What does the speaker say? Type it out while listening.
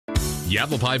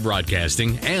Yavapai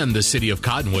Broadcasting and the City of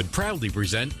Cottonwood proudly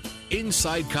present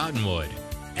Inside Cottonwood,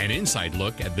 an inside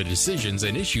look at the decisions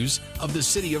and issues of the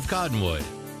City of Cottonwood.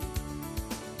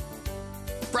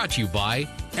 Brought to you by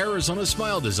Arizona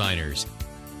Smile Designers.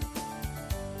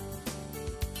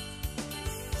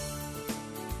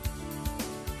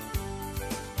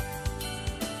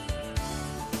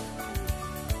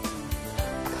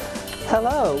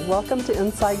 Hello, welcome to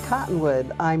Inside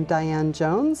Cottonwood. I'm Diane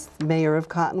Joens, Mayor of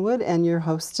Cottonwood, and your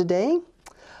host today.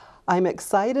 I'm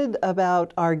excited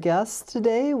about our guests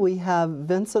today. We have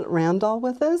Vincent Randall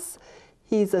with us.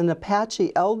 He's an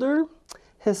Apache elder,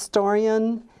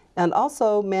 historian, and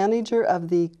also manager of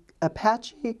the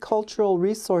Apache Cultural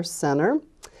Resource Center.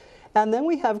 And then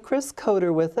we have Chris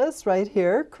Coder with us right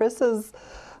here. Chris has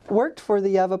worked for the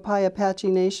Yavapai Apache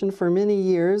Nation for many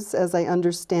years, as I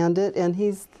understand it, and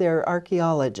he's their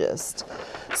archaeologist.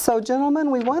 So,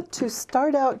 gentlemen, we want to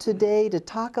start out today to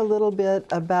talk a little bit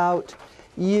about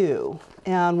you.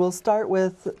 And we'll start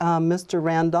with Mr.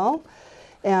 Randall.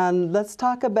 And let's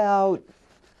talk about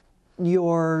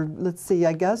your, let's see,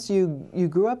 I guess you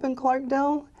grew up in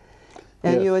Clarkdale?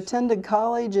 And yes. You attended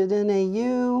college at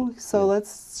NAU. So yes.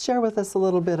 Let's share with us a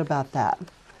little bit about that.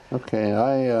 Okay,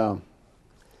 I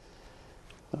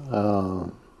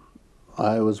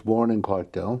was born in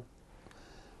Clarkdale.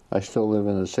 I still live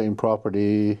in the same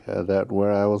property that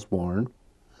where I was born.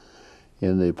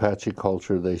 In the Apache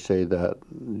culture, they say that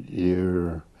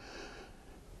your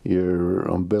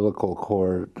umbilical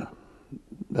cord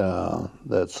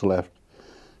that's left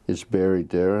is buried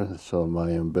there. So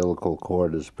my umbilical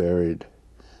cord is buried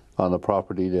on the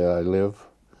property that I live.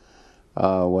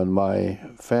 When my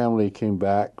family came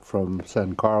back from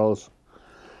San Carlos,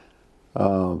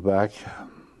 back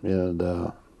in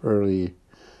the early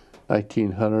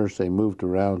 1900s, they moved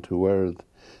around to where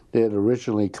they had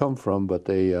originally come from, but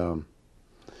the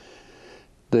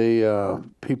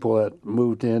people that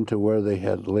moved into where they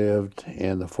had lived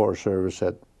and the Forest Service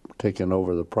had taken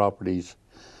over the properties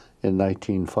in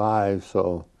 1905,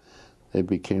 so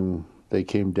they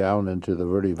came down into the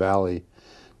Verde Valley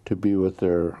to be with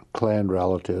their clan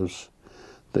relatives,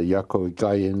 the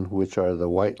Yakogayan, which are the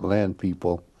white land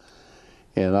people.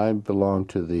 And I belong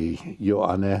to the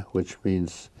Yoane, which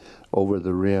means over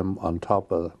the rim on top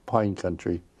of pine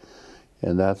country.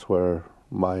 And that's where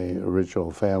my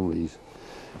original family's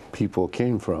people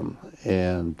came from.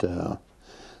 And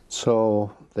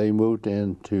so they moved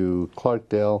into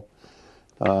Clarkdale,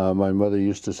 my mother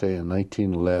used to say in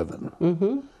 1911.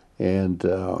 Mm-hmm. And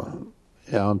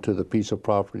onto the piece of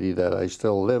property that I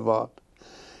still live on.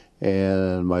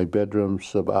 And my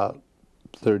bedroom's about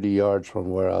 30 yards from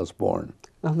where I was born.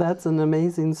 Oh, that's an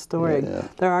amazing story. Yeah.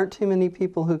 There aren't too many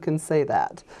people who can say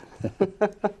that.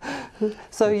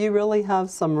 So you really have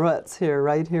some roots here,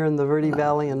 right here in the Verde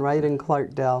Valley and right in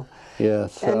Clarkdale.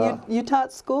 Yes. And you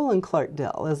taught school in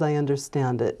Clarkdale, as I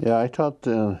understand it. Yeah, I taught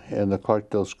in the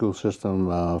Clarkdale school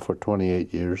system for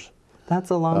 28 years. That's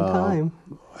a long time.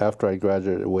 After I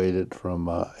graduated from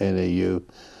NAU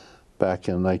back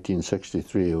in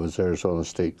 1963, it was Arizona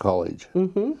State College.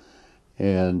 Mm-hmm.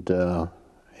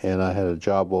 And I had a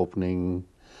job opening.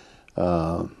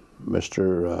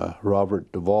 Mr.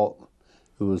 Robert DeVault,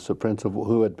 who was the principal,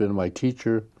 who had been my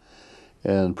teacher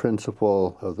and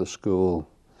principal of the school,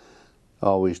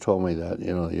 always told me that,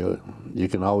 you know, you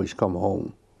can always come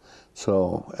home.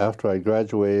 So after I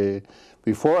graduated,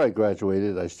 before I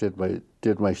graduated, I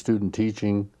did my student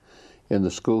teaching in the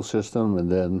school system,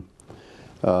 and then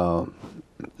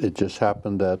it just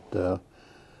happened that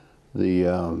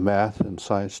the math and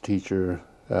science teacher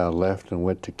left and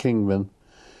went to Kingman,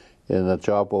 and the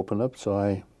job opened up,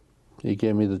 so he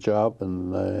gave me the job,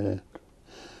 and I've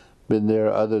been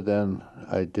there other than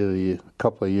I did a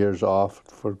couple of years off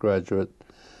for graduate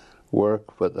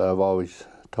work, but I've always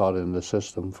taught in the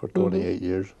system for 28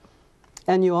 years.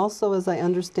 And you also, as I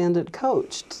understand it,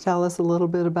 coached. Tell us a little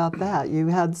bit about that. You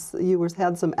had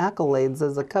some accolades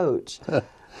as a coach.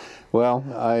 Well,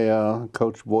 I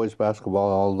coached boys basketball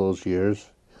all those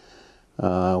years.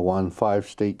 Won 5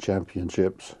 state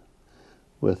championships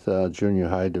with junior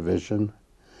high division,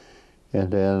 and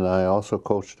then I also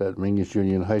coached at Mingus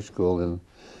Union High School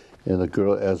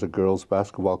as a girls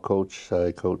basketball coach.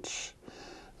 I coached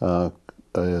a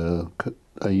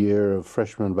year of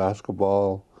freshman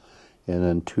basketball, and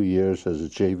then 2 years as a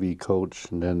JV coach,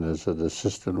 and then as an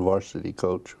assistant varsity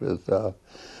coach with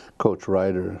Coach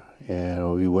Ryder,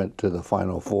 and we went to the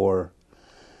Final Four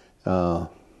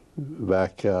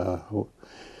back,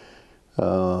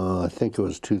 I think it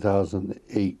was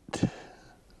 2008,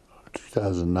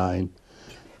 2009,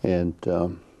 and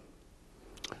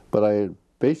but I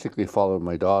basically followed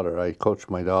my daughter. I coached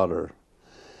my daughter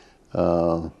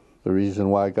The reason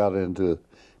why I got into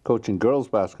coaching girls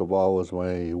basketball was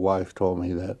my wife told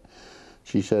me that.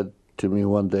 She said to me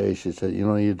one day, she said, you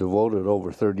know, you devoted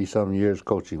over 30-some years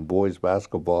coaching boys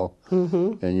basketball,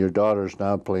 and your daughter's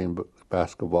now playing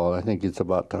basketball. I think it's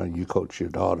about time you coach your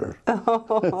daughter.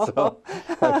 So,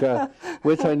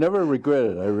 which I never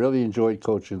regretted. I really enjoyed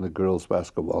coaching the girls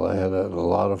basketball. I had a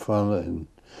lot of fun,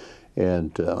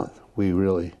 and we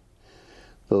really,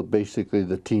 basically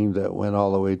the team that went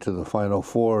all the way to the Final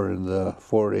Four in the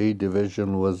 4A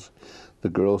division was the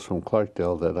girls from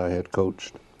Clarkdale that I had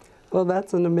coached. Well,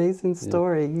 that's an amazing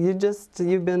story. Yeah.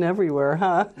 You've been everywhere,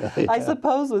 huh? Yeah. I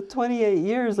suppose with 28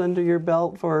 years under your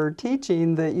belt for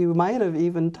teaching that you might have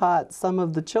even taught some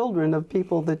of the children of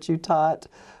people that you taught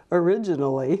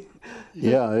originally.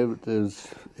 Yeah,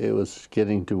 it was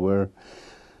getting to where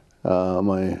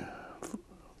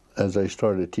as I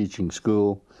started teaching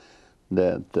school,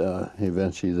 that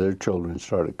eventually their children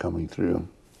started coming through.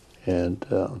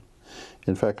 And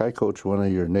in fact, I coached one of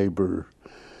your neighbor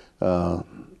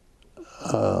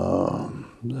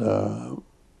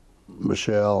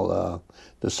Michelle,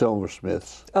 the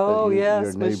Silversmiths. Oh, yes,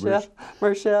 your neighbors.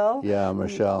 Michelle. Yeah,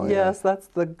 Michelle. Yes, yeah. That's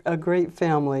a great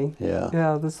family. Yeah.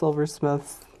 Yeah, the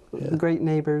Silversmiths, yeah. Great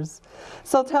neighbors.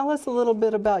 So tell us a little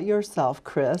bit about yourself,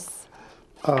 Chris.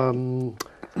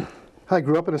 I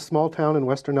grew up in a small town in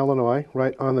western Illinois,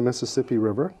 right on the Mississippi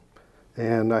River,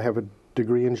 and I have a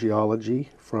degree in geology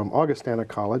from Augustana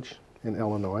College in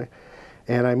Illinois.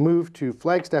 And I moved to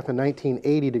Flagstaff in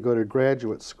 1980 to go to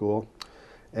graduate school,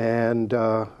 and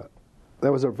that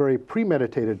was a very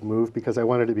premeditated move because I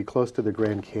wanted to be close to the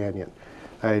Grand Canyon.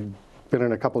 I'd been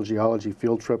on a couple geology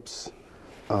field trips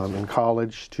in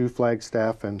college to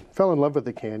Flagstaff and fell in love with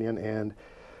the canyon, and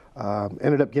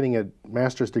ended up getting a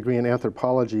master's degree in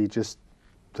anthropology just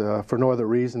for no other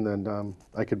reason than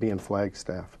I could be in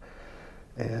Flagstaff.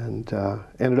 And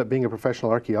ended up being a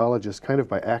professional archaeologist kind of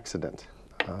by accident.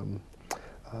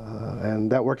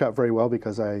 And that worked out very well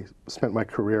because I spent my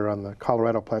career on the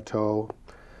Colorado Plateau,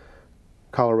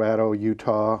 Colorado,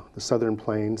 Utah, the Southern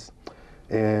Plains,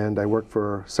 and I worked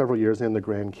for several years in the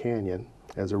Grand Canyon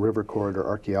as a river corridor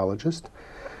archaeologist.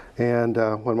 And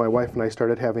when my wife and I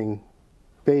started having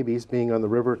babies, being on the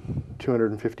river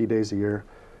 250 days a year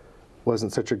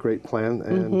wasn't such a great plan,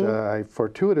 and I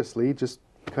fortuitously, just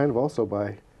kind of also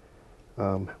by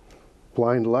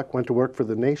blind luck, went to work for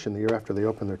the Nation the year after they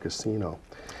opened their casino.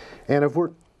 And I've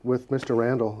worked with Mr.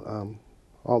 Randall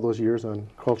all those years on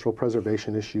cultural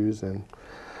preservation issues, and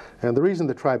the reason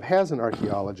the tribe has an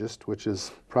archaeologist, which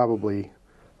is probably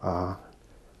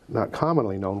not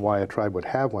commonly known why a tribe would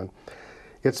have one,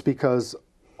 it's because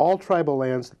all tribal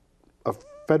lands of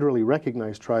federally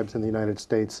recognized tribes in the United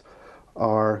States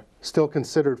are still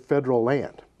considered federal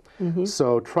land.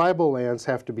 So tribal lands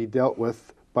have to be dealt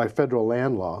with by federal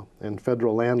land law, and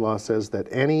federal land law says that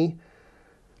any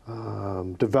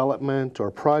development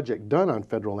or project done on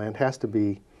federal land has to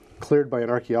be cleared by an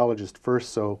archaeologist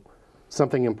first, so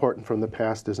something important from the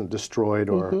past isn't destroyed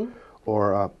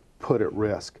or put at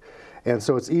risk. And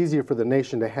so it's easier for the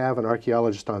Nation to have an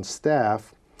archaeologist on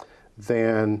staff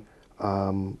than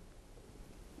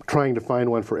trying to find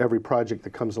one for every project that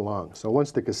comes along. So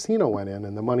once the casino went in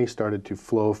and the money started to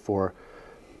flow for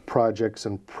projects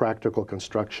and practical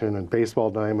construction and baseball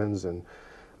diamonds and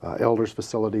elders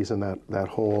facilities and that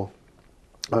whole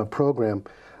program,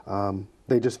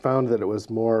 they just found that it was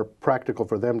more practical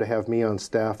for them to have me on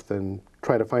staff than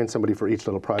try to find somebody for each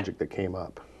little project that came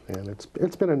up. And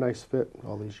it's been a nice fit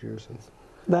all these years.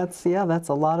 That's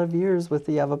a lot of years with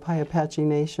the Yavapai Apache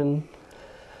Nation.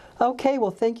 Okay, well,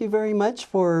 thank you very much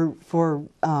for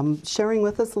sharing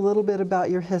with us a little bit about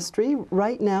your history.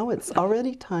 Right now, it's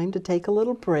already time to take a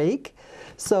little break.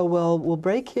 So we'll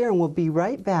break here and we'll be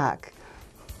right back.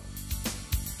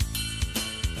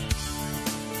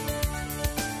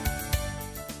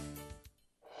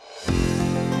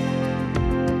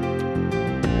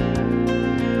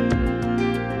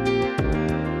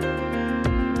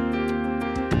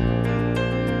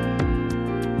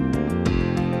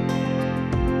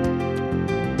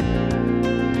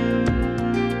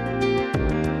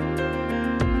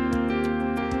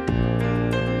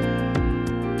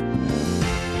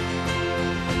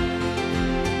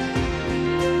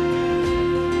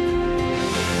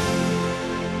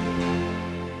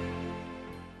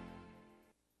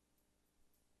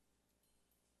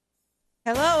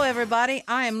 everybody.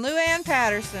 I am Lou Ann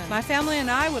Patterson. My family and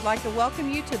I would like to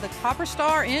welcome you to the Copper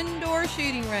Star Indoor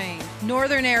Shooting Range,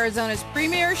 Northern Arizona's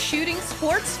premier shooting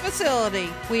sports facility.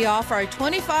 We offer a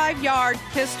 25-yard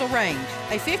pistol range,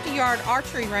 a 50-yard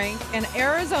archery range, and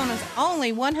Arizona's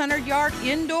only 100-yard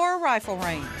indoor rifle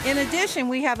range. In addition,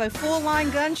 we have a full-line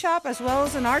gun shop as well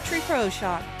as an archery pro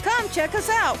shop. Come check us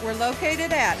out. We're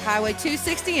located at Highway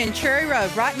 260 and Cherry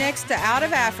Road, right next to Out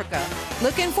of Africa.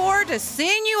 Looking forward to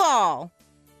seeing you all.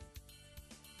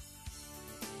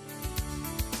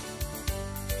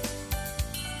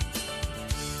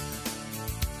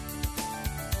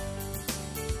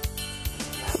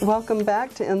 Welcome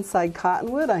back to Inside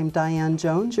Cottonwood. I'm Diane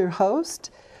Joens, your host.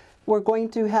 We're going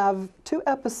to have 2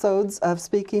 episodes of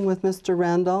speaking with Mr.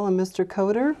 Randall and Mr.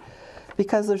 Coder.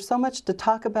 Because there's so much to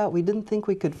talk about, we didn't think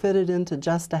we could fit it into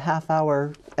just a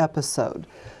half-hour episode.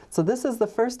 So this is the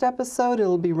first episode.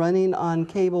 It'll be running on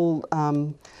cable,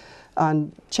 on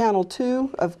Channel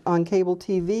 2 on cable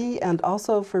TV, and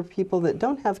also for people that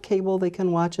don't have cable, they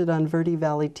can watch it on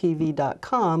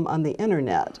verdevalleytv.com on the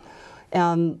internet.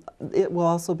 And it will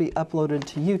also be uploaded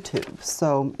to YouTube,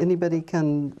 so anybody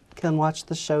can watch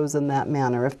the shows in that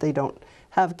manner if they don't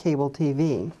have cable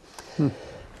TV.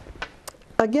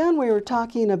 Again, we were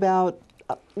talking about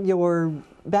your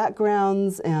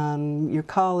backgrounds and your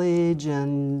college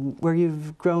and where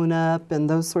you've grown up and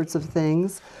those sorts of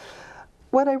things.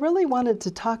 What I really wanted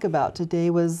to talk about today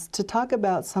was to talk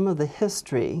about some of the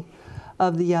history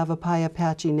of the Yavapai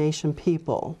Apache Nation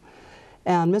people.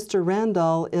 And Mr.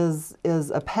 Randall is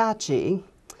Apache,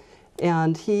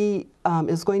 and he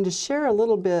is going to share a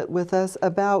little bit with us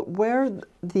about where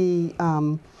the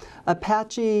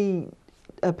Apache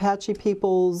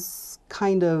peoples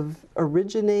kind of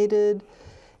originated.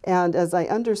 And as I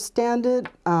understand it,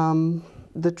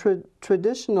 the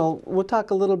traditional, we'll talk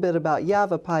a little bit about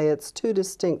Yavapai, it's 2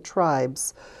 distinct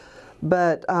tribes.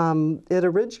 But it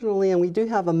originally, and we do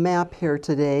have a map here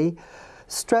today,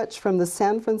 stretched from the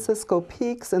San Francisco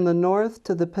Peaks in the north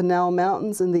to the Pinal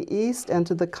Mountains in the east and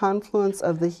to the confluence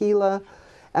of the Gila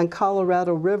and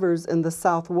Colorado rivers in the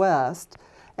southwest.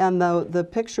 And the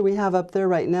picture we have up there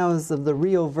right now is of the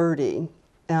Rio Verde.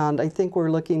 And I think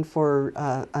we're looking for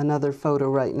another photo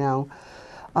right now.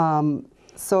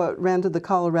 So it ran to the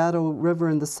Colorado River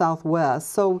in the southwest.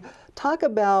 So talk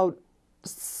about,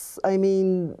 I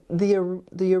mean, the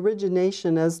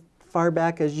origination as far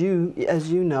back as you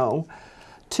know,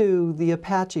 to the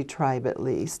Apache tribe at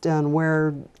least, and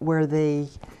where they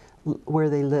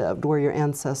lived, where your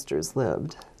ancestors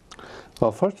lived.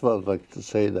 Well, first of all, I'd like to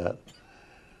say that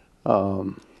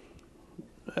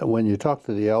when you talk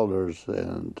to the elders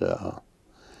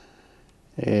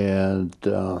and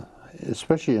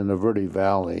especially in the Verde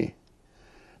Valley,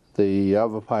 the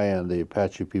Yavapai and the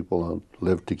Apache people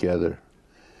lived together,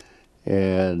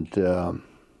 and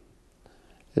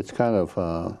it's kind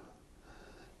of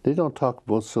they don't talk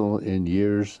about so in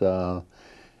years. I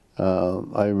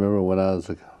remember when I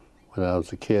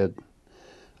was a kid,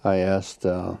 I asked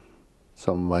some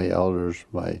of my elders,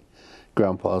 my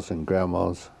grandpas and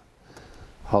grandmas,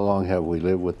 how long have we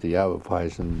lived with the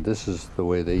Yavapais? And this is the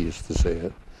way they used to say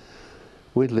it.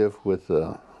 We live with,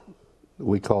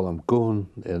 we call them goon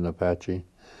in Apache.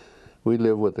 We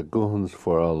live with the goons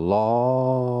for a long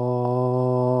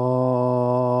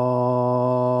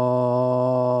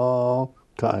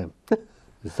time.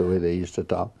 Is the way they used to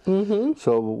talk.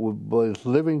 So was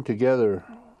living together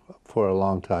for a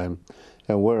long time,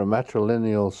 and we're a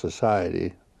matrilineal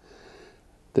society.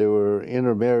 There were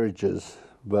intermarriages,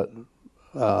 but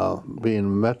being a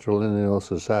matrilineal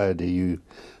society, you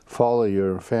follow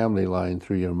your family line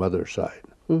through your mother's side.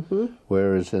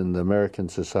 Whereas in the American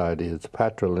society, it's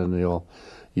patrilineal.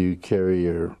 You carry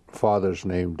your father's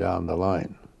name down the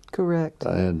line. Correct.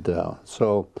 And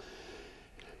so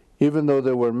even though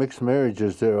there were mixed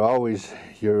marriages, there are always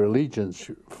your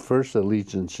allegiance, first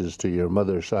allegiance is to your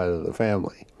mother's side of the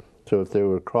family. So if there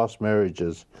were cross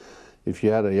marriages, if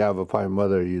you had a Yavapai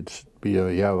mother, you'd be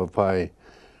a Yavapai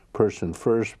person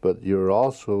first, but you're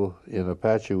also, in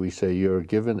Apache we say, you're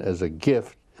given as a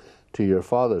gift to your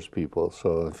father's people.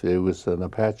 So if it was an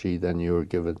Apache, then you were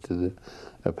given to the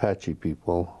Apache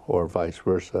people, or vice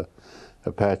versa.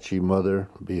 Apache mother,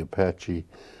 be Apache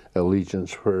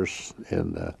allegiance first,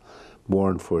 and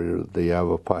born for the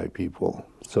Yavapai people.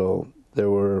 So there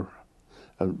were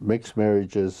mixed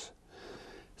marriages.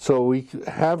 So we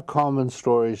have common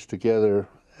stories together,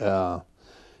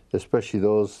 especially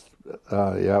those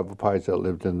Yavapais that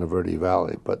lived in the Verde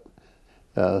Valley. But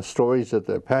stories that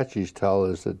the Apaches tell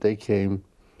is that they came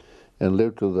and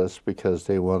lived with us because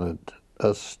they wanted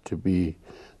us to be,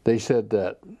 they said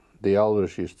that, the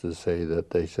elders used to say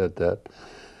that, they said that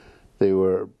they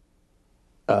were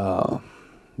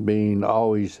being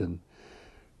always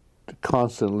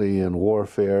constantly in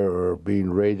warfare or being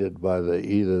raided by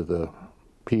either the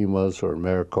Pimas or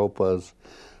Maricopas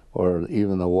or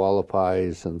even the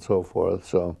Yavapais and so forth.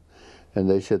 So, and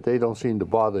they said, they don't seem to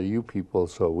bother you people,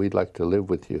 so we'd like to live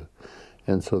with you.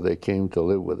 And so they came to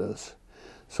live with us.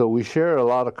 So we share a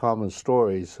lot of common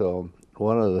stories. So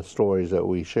one of the stories that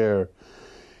we share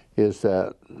is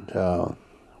that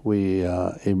we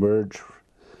emerged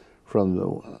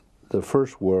from the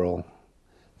first world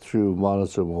through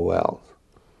Montezuma Wells.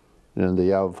 And the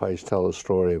Yavapais tell a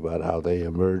story about how they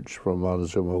emerged from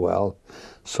Montezuma Well.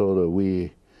 So do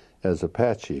we as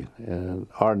Apache. And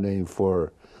our name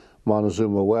for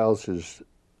Montezuma Wells is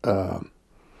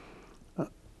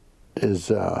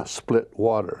split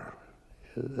water.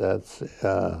 That's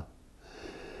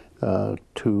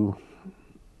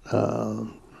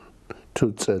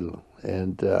Tutsil.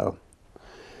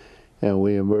 And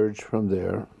we emerged from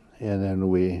there, and then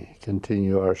we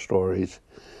continue our stories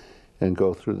and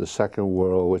go through the second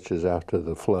world, which is after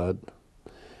the flood.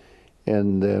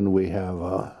 And then we have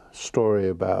a story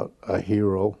about a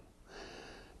hero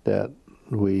that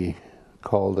we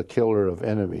call the killer of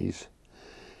enemies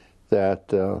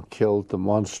that killed the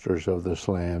monsters of this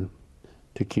land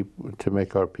to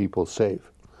make our people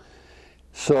safe.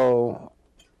 So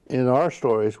in our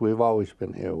stories, we've always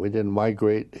been here. We didn't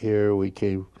migrate here. We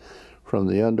came from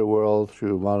the underworld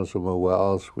through Montezuma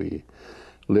Wells. We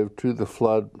lived through the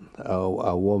flood.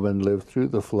 A woman lived through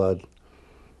the flood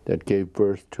that gave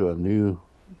birth to a new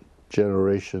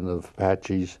generation of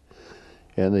Apaches,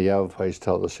 and the Yavapais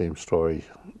tell the same story,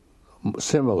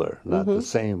 similar, not the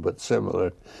same, but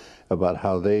similar, about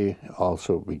how they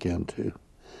also began to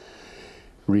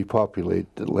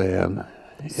repopulate the land.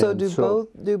 So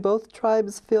do both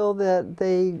tribes feel that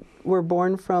they were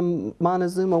born from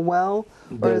Montezuma Well,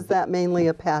 or is that mainly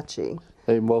Apache?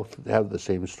 They both have the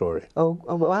same story. Oh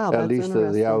wow, At least the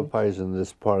Yavapais in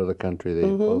this part of the country, they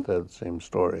both have the same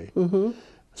story.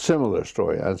 Similar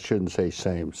story, I shouldn't say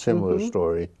same, similar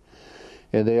story.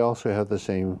 And they also have the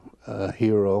same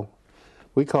hero.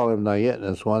 We call him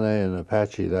Nayetnas, one in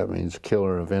Apache, that means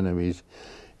killer of enemies.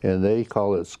 And they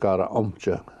call it Skara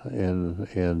Omcha in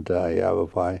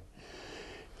Yavapai,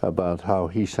 about how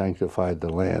he sanctified the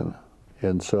land.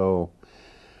 And so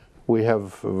we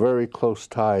have very close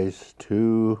ties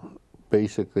to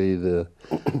basically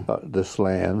this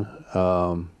land,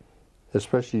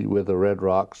 especially with the Red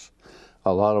Rocks.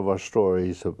 A lot of our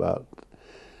stories about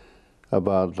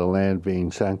the land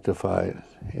being sanctified.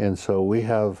 And so we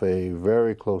have a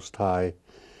very close tie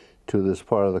to this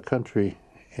part of the country,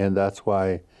 and that's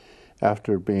why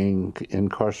after being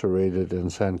incarcerated in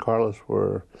San Carlos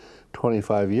for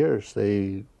 25 years,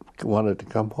 they wanted to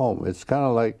come home. It's kind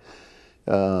of like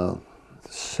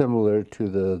similar to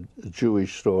the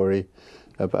Jewish story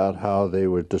about how they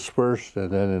were dispersed,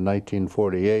 and then in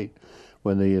 1948,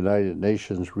 when the United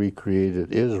Nations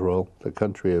recreated Israel, the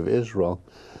country of Israel,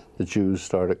 the Jews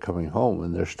started coming home,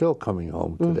 and they're still coming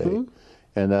home today.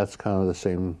 And that's kind of the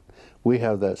same. We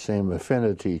have that same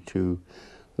affinity to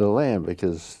the land,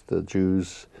 because the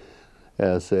Jews,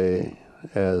 as they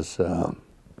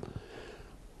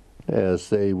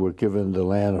were given the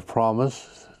land of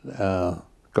promise,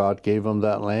 God gave them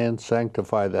that land,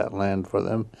 sanctified that land for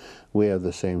them. We have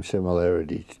the same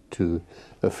similarity to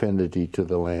affinity to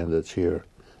the land that's here,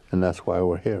 and that's why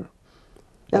we're here.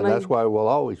 And that's why we'll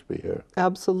always be here.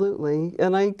 Absolutely.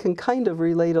 And I can kind of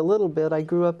relate a little bit. I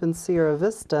grew up in Sierra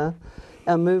Vista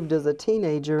and moved as a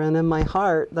teenager, and in my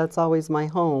heart, that's always my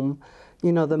home.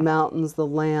 You know, the mountains, the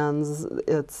lands,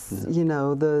 it's, you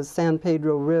know, the San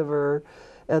Pedro River.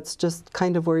 It's just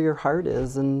kind of where your heart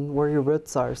is and where your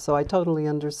roots are. So I totally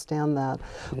understand that.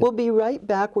 Yeah. We'll be right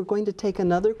back. We're going to take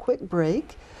another quick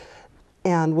break,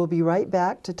 and we'll be right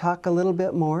back to talk a little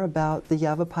bit more about the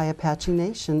Yavapai Apache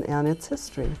Nation and its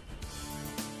history.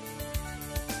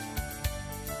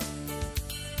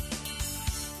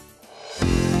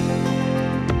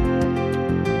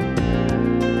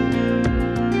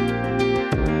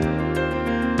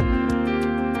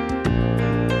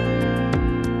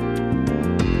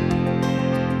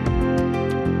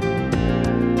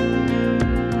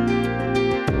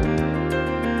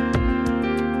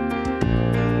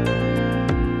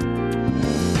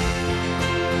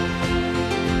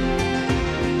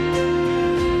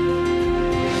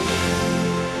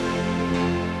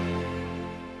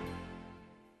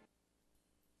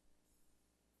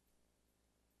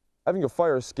 Having a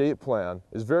fire escape plan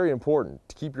is very important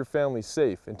to keep your family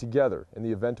safe and together in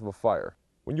the event of a fire.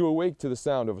 When you awake to the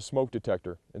sound of a smoke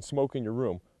detector and smoke in your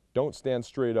room, don't stand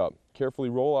straight up. Carefully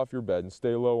roll off your bed and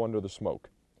stay low under the smoke.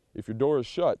 If your door is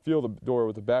shut, feel the door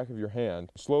with the back of your hand.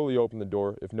 Slowly open the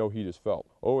door if no heat is felt.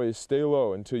 Always stay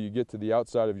low until you get to the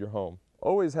outside of your home.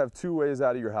 Always have 2 ways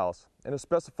out of your house and a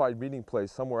specified meeting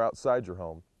place somewhere outside your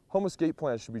home. Home escape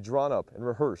plans should be drawn up and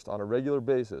rehearsed on a regular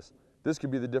basis. This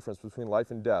could be the difference between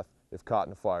life and death if caught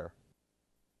in a fire.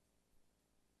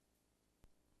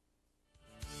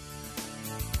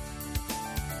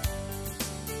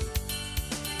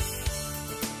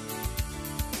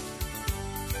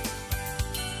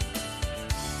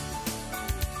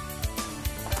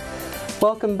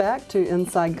 Welcome back to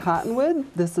Inside Cottonwood.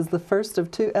 This is the first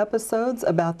of 2 episodes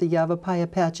about the Yavapai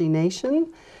Apache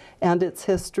Nation and its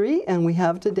history, and we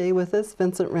have today with us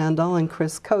Vincent Randall and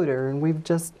Chris Coder, and we've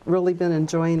just really been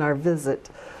enjoying our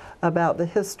visit about the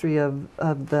history of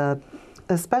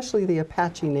especially the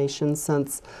Apache Nation,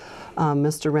 since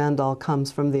Mr. Randall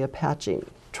comes from the Apache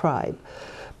tribe.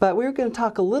 But we're going to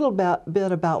talk a little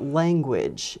bit about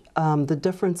language, the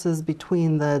differences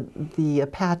between the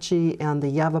Apache and the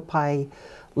Yavapai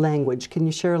language. Can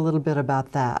you share a little bit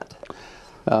about that?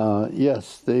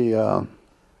 Yes, the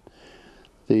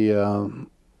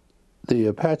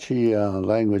Apache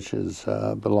language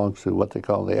belongs to what they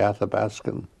call the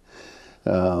Athabascan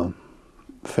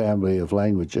family of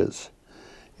languages,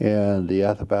 and the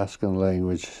Athabascan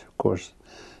language, of course,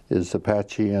 is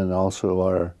Apache, and also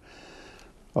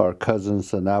our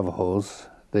cousins, the Navajos.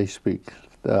 They speak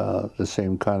the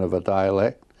same kind of a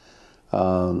dialect.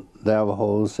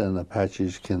 Navajos and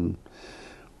Apaches can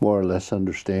more or less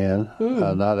understand,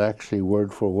 not actually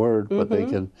word for word, but they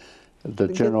can. The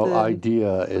general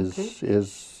idea is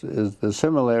the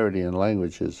similarity in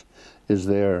languages is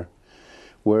there,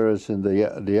 whereas in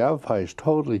the Yavapai is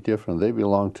totally different. They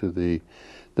belong to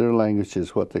their language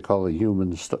is what they call a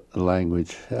human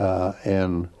language,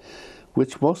 and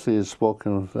which mostly is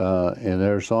spoken in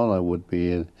Arizona, would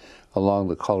be along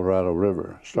the Colorado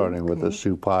River, starting with the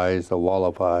Supais, the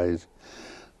Yavapais,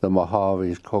 the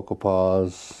Mojaves,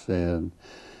 Cocopas, and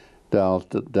down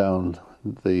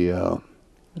the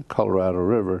Colorado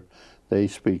River. They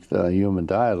speak the human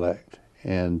dialect,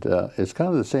 and it's kind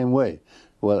of the same way.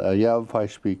 Well, a Yavapai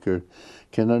speaker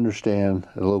can understand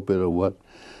a little bit of what,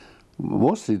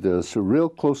 mostly the real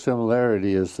close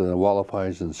similarity is the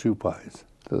Yavapais and Supais.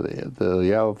 The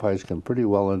Yavapais can pretty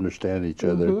well understand each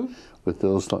other with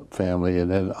those family,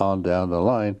 and then on down the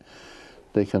line,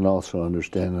 they can also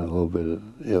understand a little bit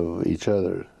of each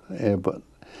other. But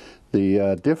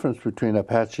the difference between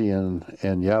Apache and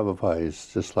Yavapai is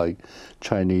just like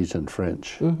Chinese and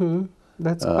French.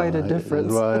 That's quite a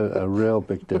difference. A real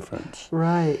big difference.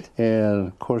 Right. And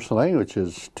of course,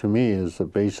 languages to me is the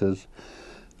basis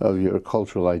of your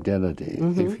cultural identity.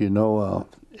 If you know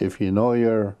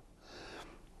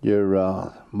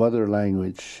your mother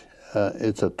language,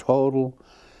 it's a total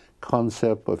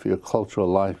concept of your cultural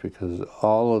life, because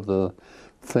all of the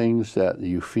things that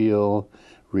you feel,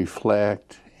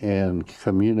 reflect, and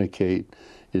communicate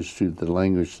is through the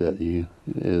language that you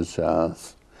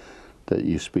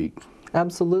speak.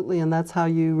 Absolutely, and that's how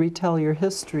you retell your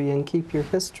history and keep your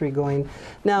history going.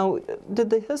 Now, did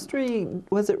the history,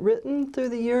 was it written through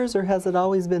the years, or has it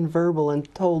always been verbal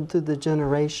and told through the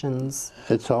generations?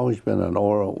 It's always been an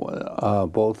oral.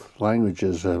 Both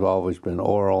languages have always been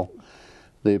oral.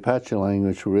 The Apache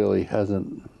language really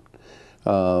hasn't.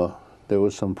 There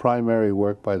was some primary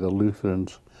work by the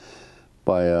Lutherans,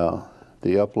 by the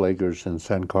Upleggers in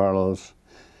San Carlos,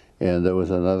 and there was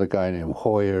another guy named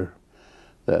Hoyer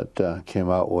that came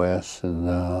out west,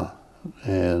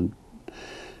 and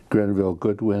Grenville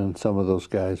Goodwin, some of those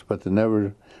guys, but they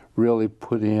never really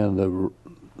put in the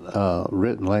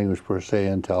written language per se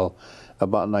until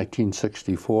about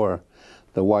 1964.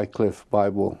 The Wycliffe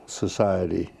Bible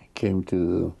Society came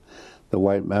to the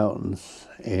White Mountains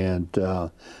and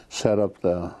set up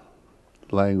the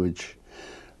language.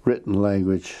 Written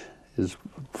language is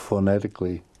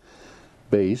phonetically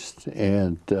based,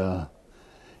 and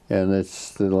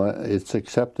it's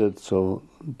accepted. So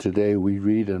today we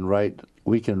read and write.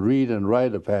 We can read and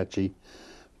write Apache,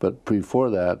 but before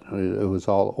that it was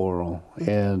all oral.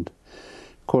 And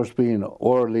of course, being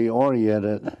orally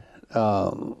oriented,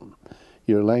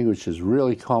 your language is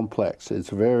really complex. It's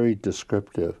very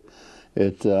descriptive.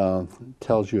 It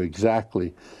tells you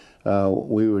exactly.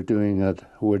 We're doing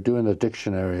a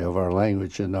dictionary of our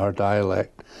language and our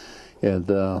dialect, and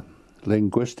the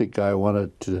linguistic guy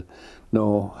wanted to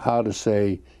know how to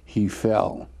say "he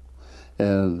fell,"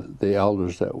 and the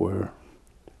elders that were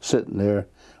sitting there,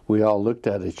 we all looked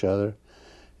at each other,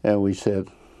 and we said,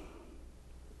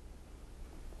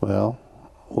 "Well,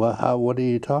 what are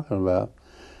you talking about?"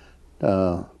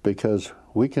 Because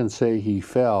we can say "he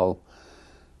fell"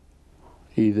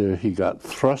 Either he got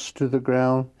thrust to the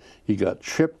ground, he got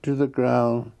chipped to the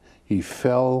ground, he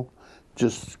fell,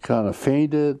 just kind of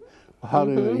fainted. How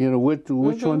do you know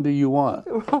which one do you want?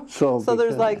 So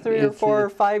there's like 3 or 4 or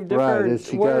 5 different right. It's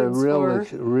got a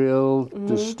real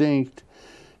distinct,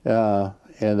 and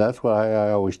that's why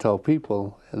I always tell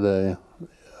people, the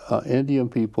Indian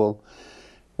people,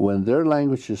 when their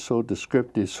language is so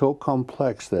descriptive, so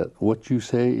complex that what you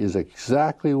say is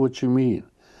exactly what you mean.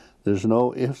 There's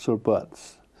no ifs or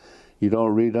buts. You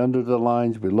don't read under the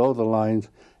lines, below the lines,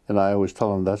 and I always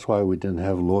tell them that's why we didn't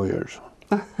have lawyers.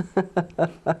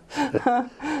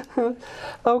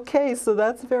 Okay, so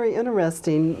that's very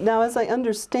interesting. Now, as I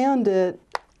understand it,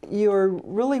 you're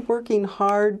really working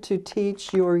hard to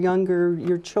teach your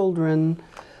children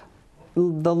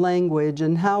the language,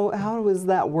 and how is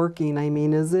that working? I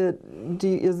mean, is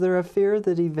there a fear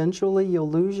that eventually you'll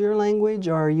lose your language,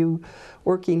 or are you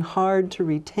working hard to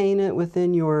retain it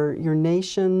within your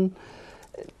nation?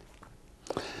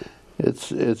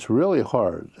 It's really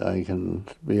hard. I can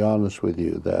be honest with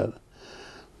you that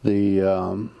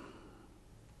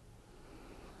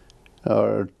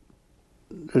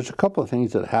there's a couple of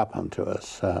things that happened to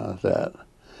us that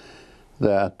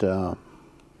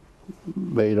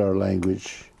made our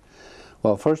language.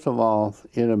 Well, first of all,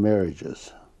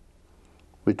 intermarriages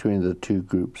between the two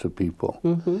groups of people.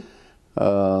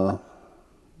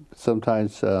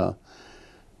 Sometimes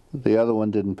the other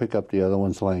one didn't pick up the other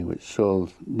one's language, so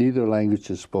neither language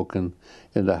is spoken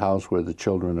in the house where the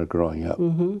children are growing up.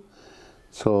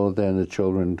 So then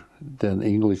then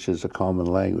English is a common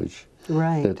language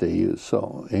that they use.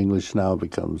 So English now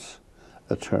becomes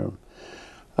a term.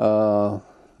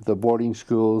 The boarding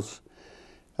schools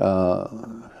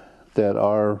that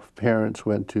our parents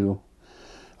went to,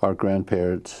 our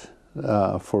grandparents,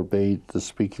 forbade the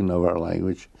speaking of our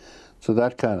language. So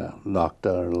that kind of knocked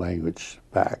our language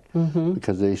back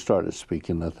because they started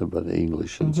speaking nothing but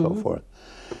English and so forth.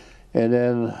 And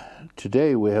then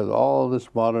today we have all this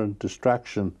modern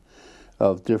distraction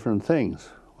of different things,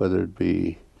 whether it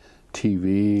be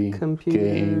TV,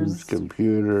 games,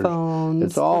 computers, phones.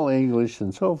 It's all English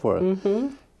and so forth.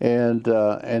 And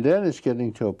then it's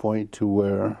getting to a point to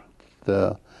where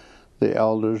the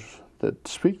elders that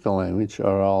speak the language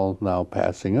are all now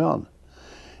passing on.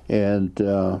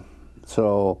 And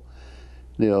so,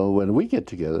 when we get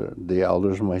together, the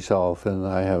elders, myself, and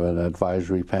I have an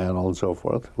advisory panel and so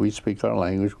forth, we speak our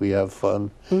language, we have fun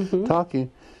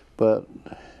talking, but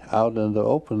out in the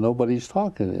open, nobody's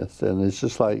talking. And it's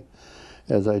just like,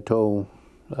 as I told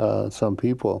some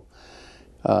people,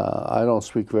 I don't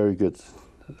speak very good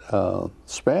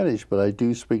Spanish, but I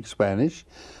do speak Spanish.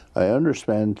 I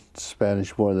understand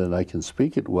Spanish more than I can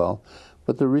speak it well.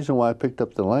 But the reason why I picked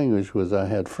up the language was I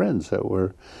had friends that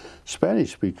were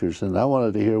Spanish speakers, and I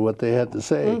wanted to hear what they had to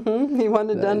say. You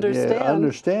wanted to understand. Yeah,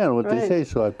 understand what they say,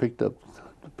 so I picked up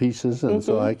pieces, and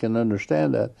so I can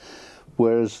understand that.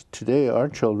 Whereas today, our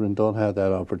children don't have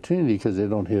that opportunity because they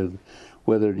don't hear,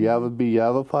 whether it be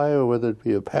Yavapai or whether it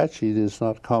be Apache, it's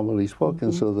not commonly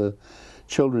spoken, so the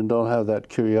children don't have that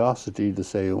curiosity to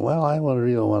say, well, I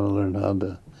really want to learn how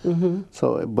to.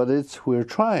 So, but we're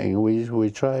trying.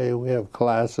 We try. We have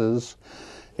classes,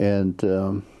 and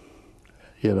we're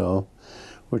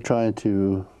trying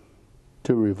to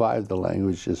revive the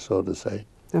languages, so to say.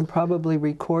 And probably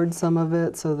record some of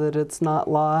it so that it's not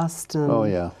lost. And oh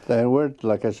yeah, and we're,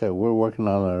 like I said, we're working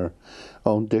on our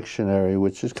own dictionary,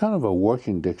 which is kind of a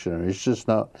working dictionary. It's just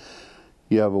not.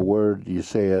 You have a word, you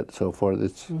say it, so forth.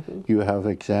 It's you have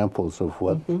examples of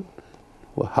what.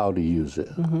 How to use it,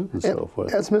 and so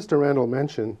forth. As Mr. Randall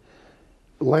mentioned,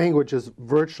 language is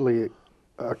virtually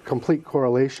a complete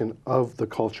correlation of the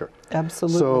culture.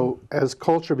 Absolutely. So as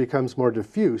culture becomes more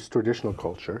diffuse, traditional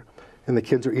culture, and the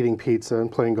kids are eating pizza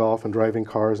and playing golf and driving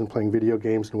cars and playing video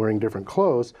games and wearing different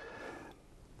clothes,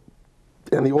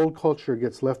 and the old culture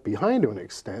gets left behind to an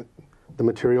extent, the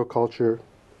material culture,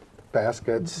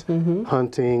 baskets,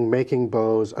 hunting, making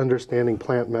bows, understanding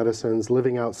plant medicines,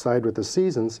 living outside with the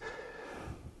seasons,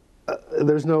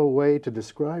 there's no way to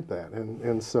describe that.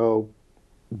 And so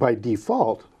by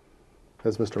default,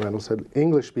 as Mr. Randall said,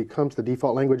 English becomes the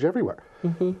default language everywhere.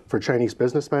 For Chinese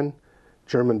businessmen,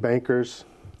 German bankers,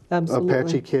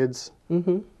 Apache kids,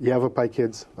 Yavapai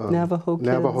kids,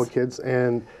 Navajo kids.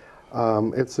 And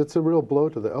it's a real blow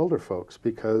to the elder folks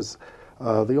because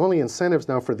the only incentives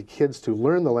now for the kids to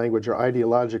learn the language are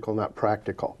ideological, not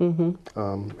practical. And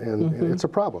it's a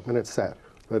problem, and it's sad.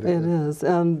 It is,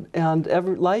 and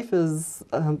life is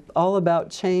all about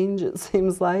change, it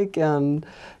seems like, and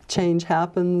change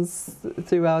happens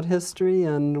throughout history,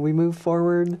 and we move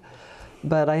forward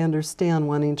but I understand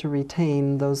wanting to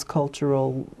retain those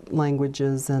cultural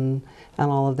languages and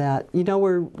all of that. You know,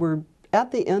 we're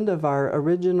at the end of our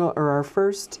original, or our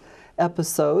first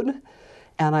episode,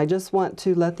 and I just want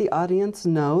to let the audience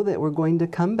know that we're going to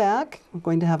come back. We're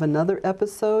going to have another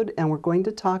episode, and we're going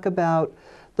to talk about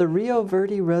the Rio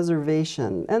Verde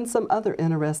Reservation and some other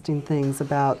interesting things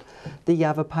about the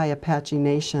Yavapai Apache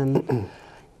Nation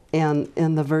and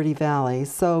in the Verde Valley.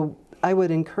 So I would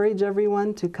encourage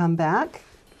everyone to come back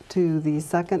to the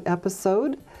second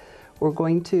episode. We're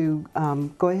going to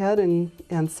go ahead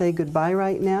and say goodbye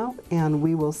right now, and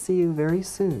we will see you very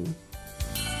soon.